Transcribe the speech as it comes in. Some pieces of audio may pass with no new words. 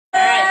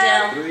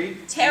3.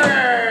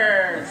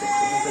 Terror.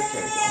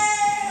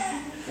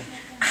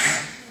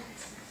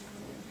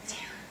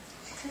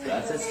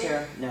 That says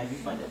terror. Now you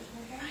find it.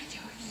 Find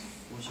yours.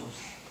 What's yours?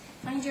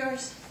 Find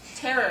yours.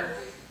 Terror.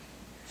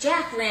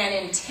 Jack ran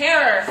in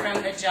terror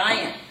from the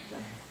giant.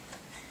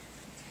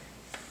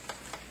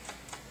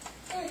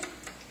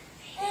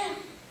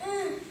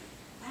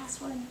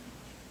 Last one.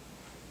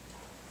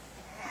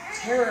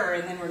 Terror,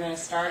 and then we're going to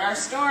start our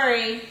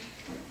story.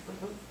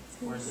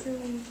 Where's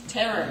it?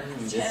 Terror.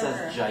 This Terror.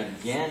 says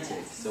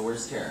gigantic. So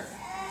where's terror?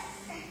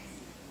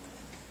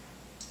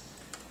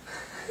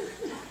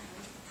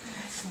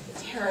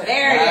 Terror.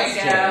 There you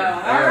go. Terror.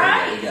 All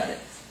right. You got it.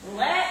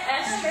 Let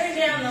us turn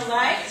down the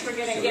lights. We're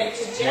going to get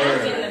to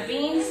Jack and the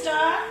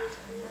Beanstalk.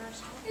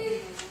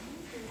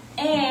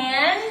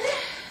 And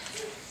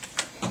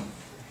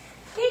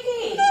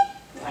Kiki,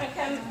 you want to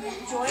come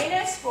join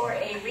us for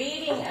a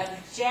reading of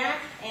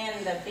Jack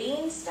and the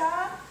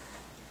Beanstalk?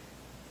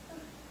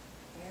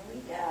 Here we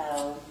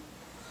go.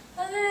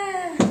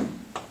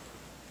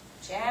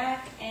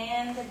 Jack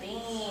and the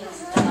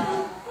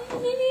Beanstalk.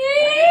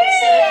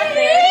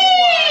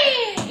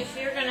 If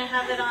you're going to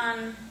have it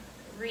on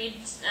read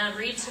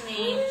to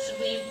me, should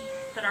we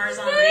put ours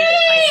on read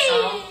it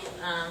myself?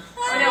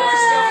 Oh no, we're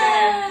still going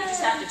to, you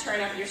just have to turn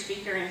up your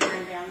speaker and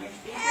turn down your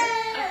speaker.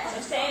 So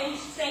same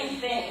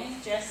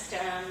thing, just,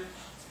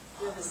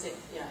 We'll just sit,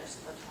 yeah, just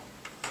let it.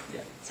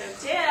 Yeah. so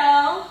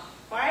Dill,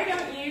 why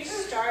don't you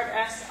start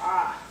us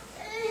off?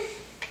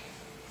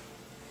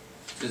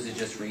 Does it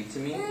just read to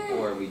me,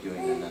 or are we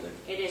doing another?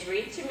 It is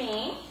read to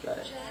me. Got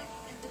it.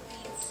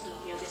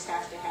 You'll just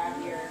have to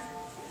have your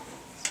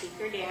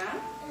speaker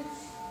down.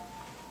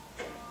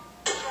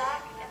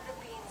 Jack and the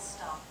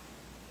Beanstalk.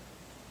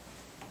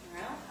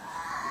 Well,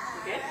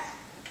 you good?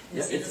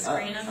 Yeah, see the it's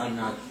screen up. on I'm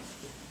here? not.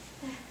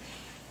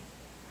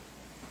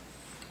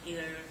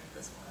 Either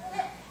this one.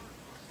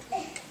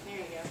 There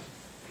you go.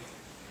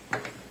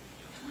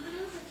 Come on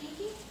over,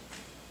 Kiki.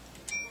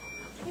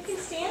 You can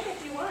stand if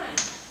you want.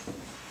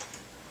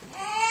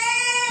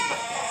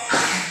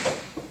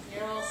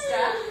 You're all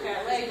stuck.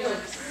 Got leg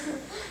loose.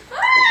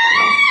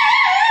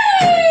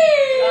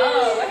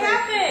 Oh, what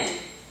happened?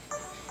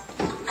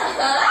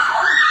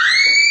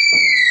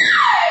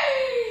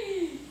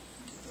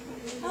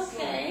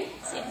 Okay.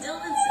 See,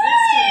 Dylan's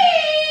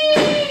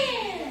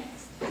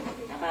it's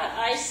How about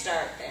I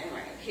start then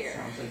right here?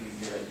 Sounds like you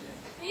did.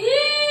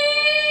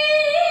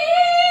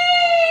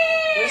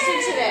 Listen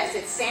to this.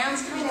 It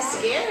sounds kind of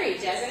scary,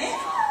 doesn't it?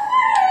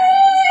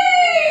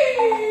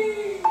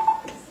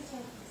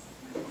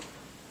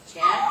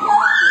 Jack and the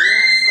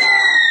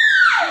Beanstalk.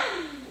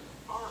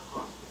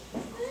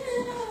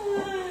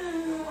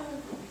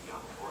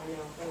 I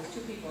know. There's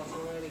 2 people, so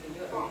we can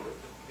do it.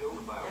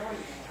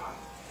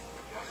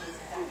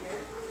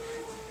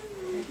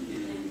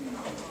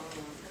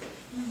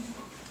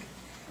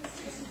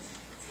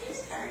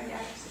 Sorry,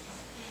 guys.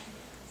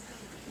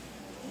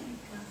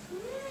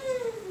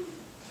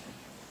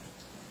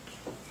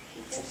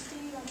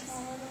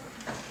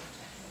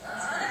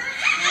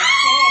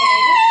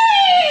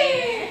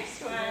 Okay.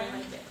 Next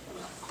one.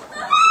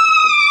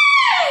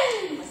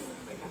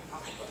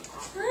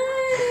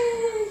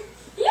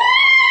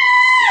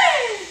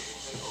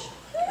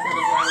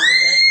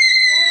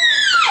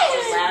 It's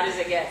as loud as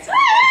it gets.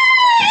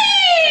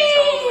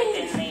 Controlled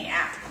within the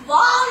app.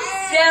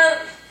 So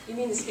You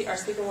mean our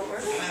speaker won't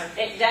work?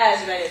 it does,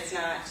 but it's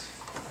not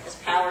as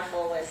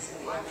powerful as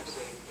in the others.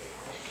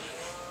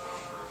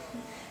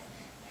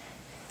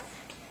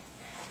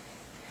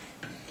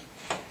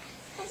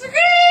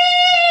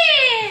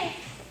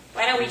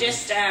 Why don't we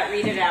just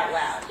read it out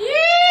loud? So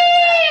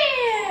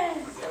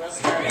we'll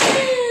start.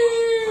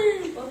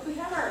 Well, if we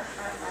have our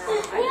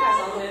iPads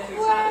all the way through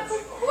slides,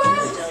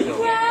 still you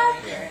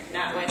can't hear it.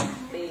 Not with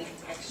the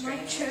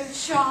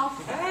extraneous. Shop.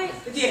 All right.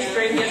 With the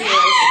extraneous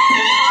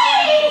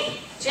noise.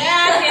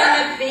 Jack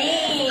and the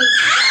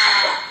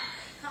Beanstalk.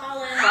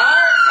 Colin.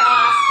 Far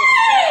across the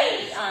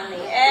sea, on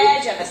the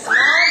edge of a small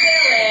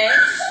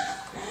village.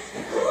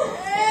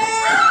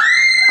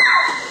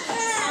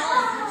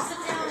 Sit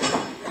down.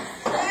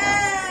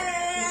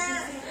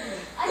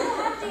 I don't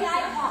have the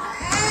iPod.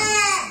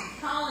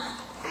 Colin.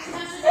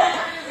 Touch it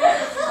down and read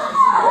this one.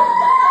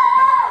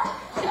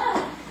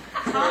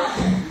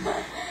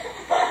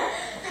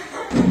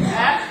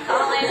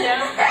 Colin,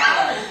 don't.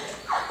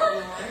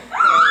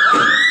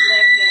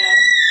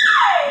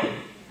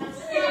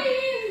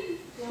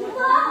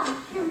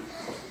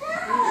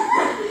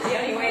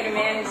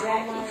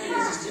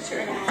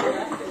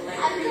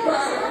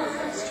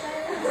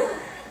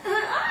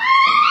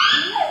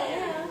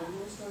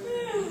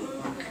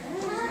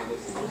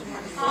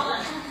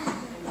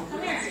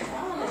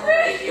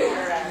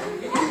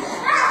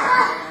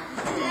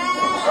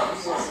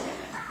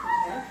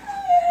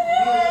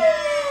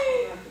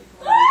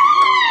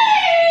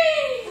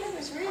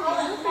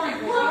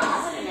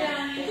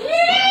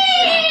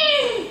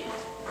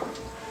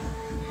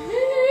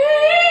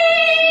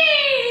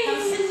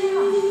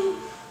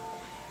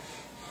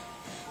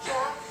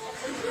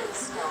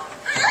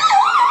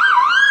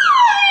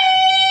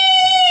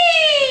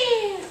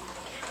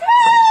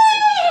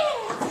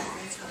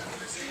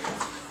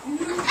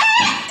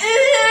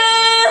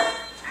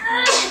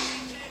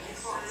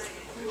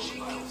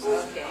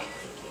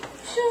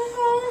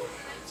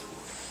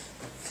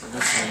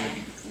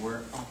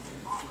 we're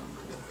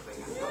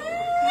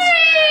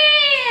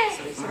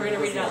So we're gonna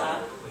read it out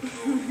loud.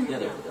 yeah,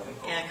 there we go.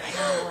 Yeah, I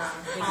know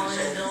Colin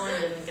and Dylan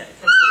didn't get to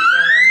see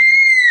together.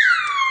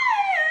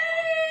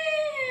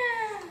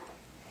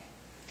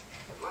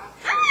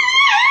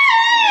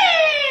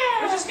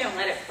 We're just gonna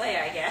let it play,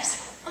 I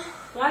guess.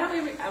 Why don't we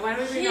read out loud?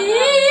 Because I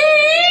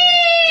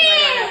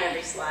don't have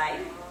every slide.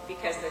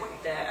 Because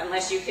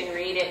unless you can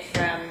read it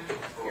from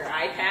your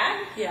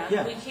iPad. Yeah.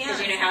 We Because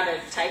can't. you know how the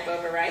type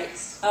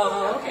overwrites.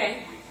 Oh,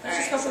 okay. All Let's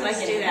just right, go so from the let's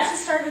do beginning. that. Let's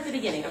just start at the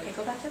beginning. Okay,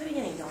 go back to the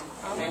beginning, Dylan.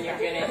 And then you're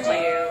gonna do. The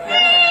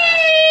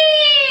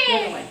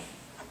other way.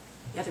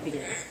 The other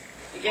beginning.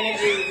 You're gonna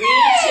do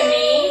read to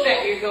me,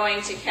 but you're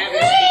going to have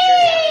your speaker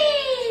down.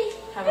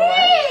 Have a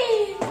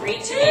what?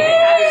 Read to me, but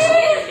have your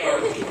speaker down.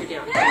 Keep your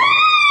down.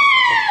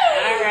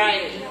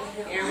 Alrighty,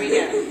 here we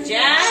go.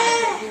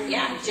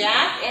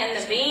 Jack and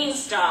the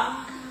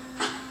Beanstalk.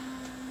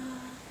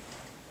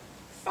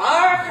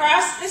 Far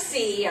across the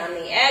sea, on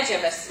the edge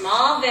of a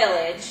small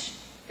village,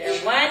 there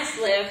once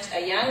lived a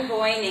young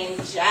boy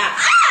named Jack.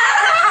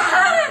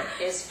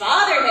 His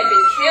father had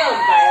been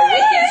killed by a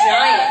wicked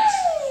giant.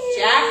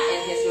 Jack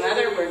and his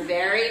mother were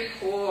very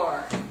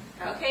poor.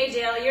 Okay,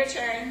 Dale, your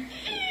turn.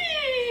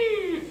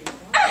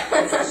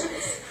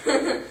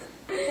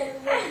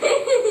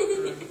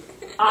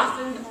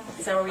 Austin,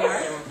 is that where we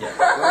are?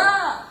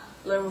 Yeah.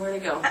 Where'd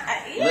it go?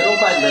 Little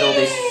by little,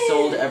 they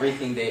sold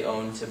everything they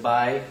owned to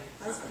buy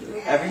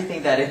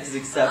everything that is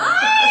except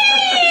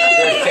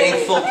their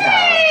faithful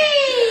cow.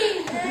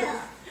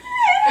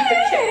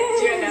 Okay,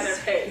 do another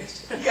page.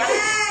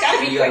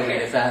 Gotta be You gotta read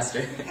quicker. it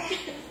faster.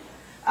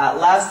 At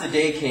last, the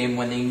day came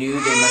when they knew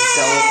they must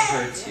sell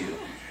her too.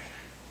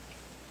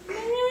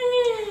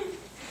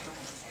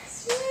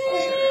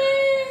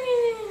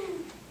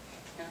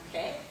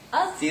 Okay.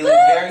 Feeling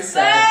very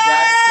sad,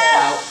 Jack set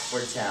out for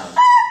town.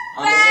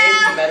 On the way,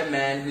 he met a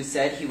man who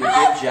said he would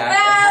give Jack a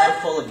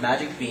handful of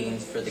magic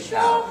beans for the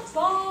cow.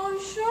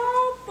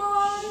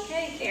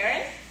 Okay,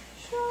 Karen.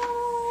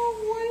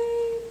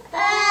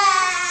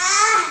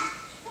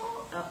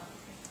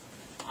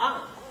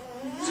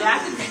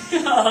 Jack?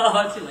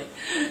 Oh, too late.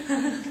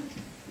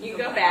 You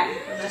go back.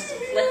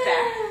 Flip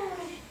back.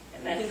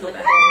 And then flip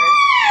back. forward.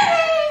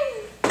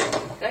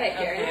 Go ahead,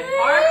 Karen. Okay,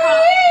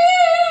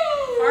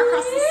 far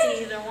across the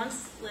sea, there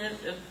once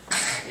lived a...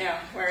 No,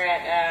 we're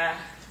at,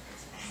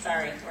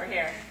 sorry, we're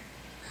here.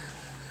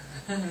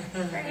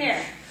 We're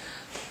here.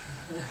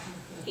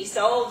 He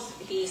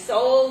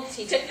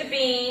took the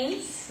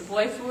beans. The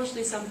boy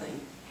foolishly something.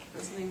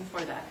 There's something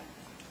before that.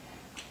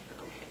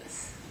 Oh,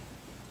 goodness.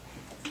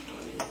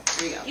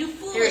 Here we go. You Here we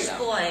foolish go.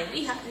 boy,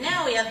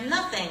 now we have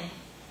nothing.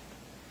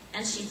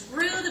 And she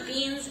threw the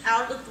beans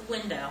out of the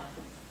window.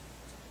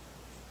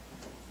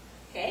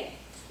 Okay,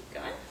 keep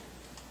going.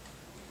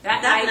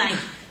 That Night,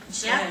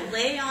 Jack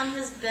lay on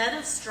his bed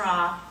of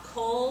straw,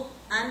 cold,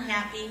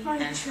 unhappy,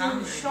 and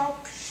hungry.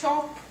 Shop.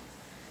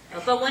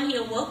 But when he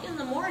awoke in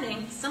the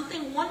morning,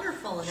 something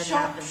wonderful had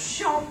happened.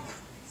 See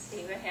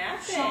what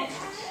happened.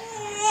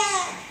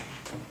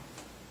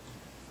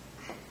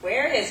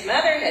 Where his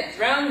mother had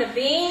thrown the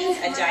beans,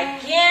 a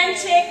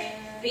gigantic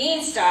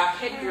beanstalk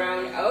had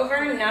grown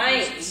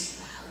overnight.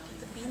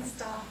 The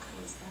beanstalk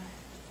was that.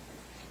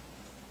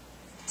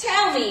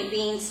 Tell me,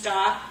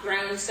 beanstalk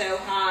grown so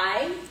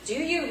high, do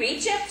you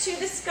reach up to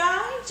the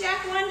sky?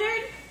 Jack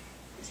wondered.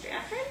 Mr.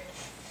 Efren?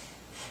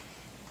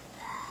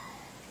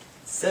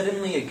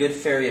 Suddenly, a good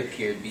fairy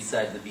appeared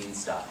beside the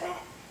beanstalk.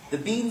 The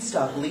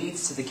beanstalk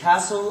leads to the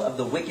castle of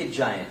the wicked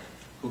giant,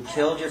 who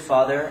killed your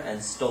father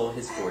and stole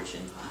his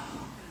fortune.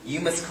 You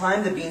must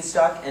climb the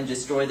beanstalk and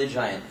destroy the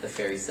giant, the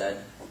fairy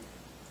said.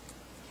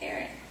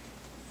 Karen.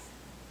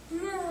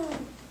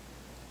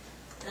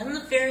 Then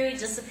the fairy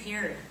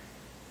disappeared.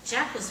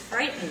 Jack was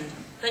frightened,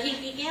 but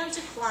he began to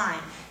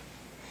climb.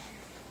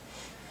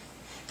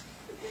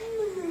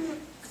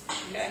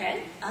 Go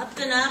ahead. Up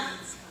and up,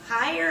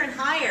 higher and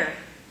higher,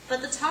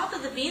 but the top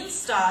of the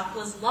beanstalk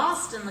was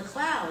lost in the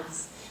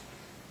clouds.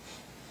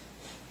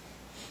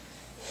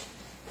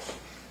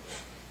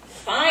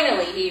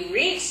 Finally, he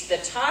reached the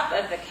top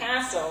of the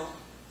castle.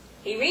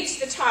 He reached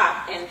the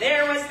top, and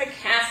there was the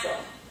castle.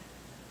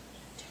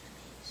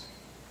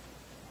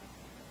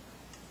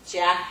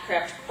 Jack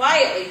crept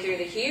quietly through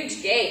the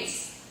huge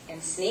gates,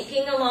 and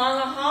sneaking along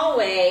a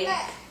hallway,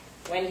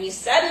 when he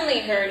suddenly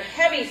heard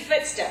heavy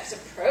footsteps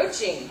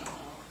approaching.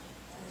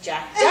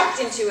 Jack ducked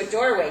into a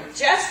doorway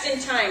just in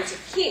time to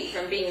keep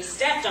from being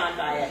stepped on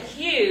by a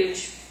huge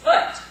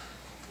foot.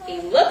 He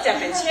looked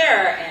up in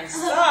terror and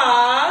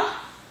saw...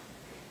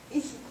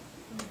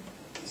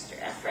 Mr.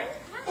 Efren?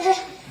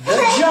 The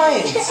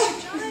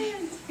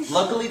giant!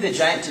 Luckily, the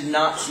giant did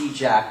not see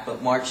Jack,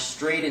 but marched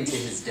straight into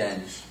his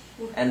den,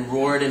 and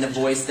roared in a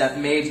voice that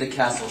made the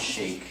castle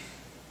shake.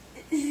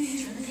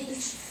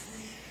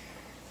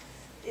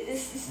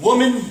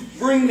 Woman,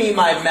 bring me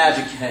my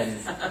magic hen.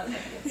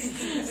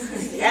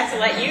 That's to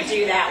let you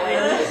do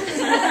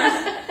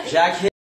that one. Jack hid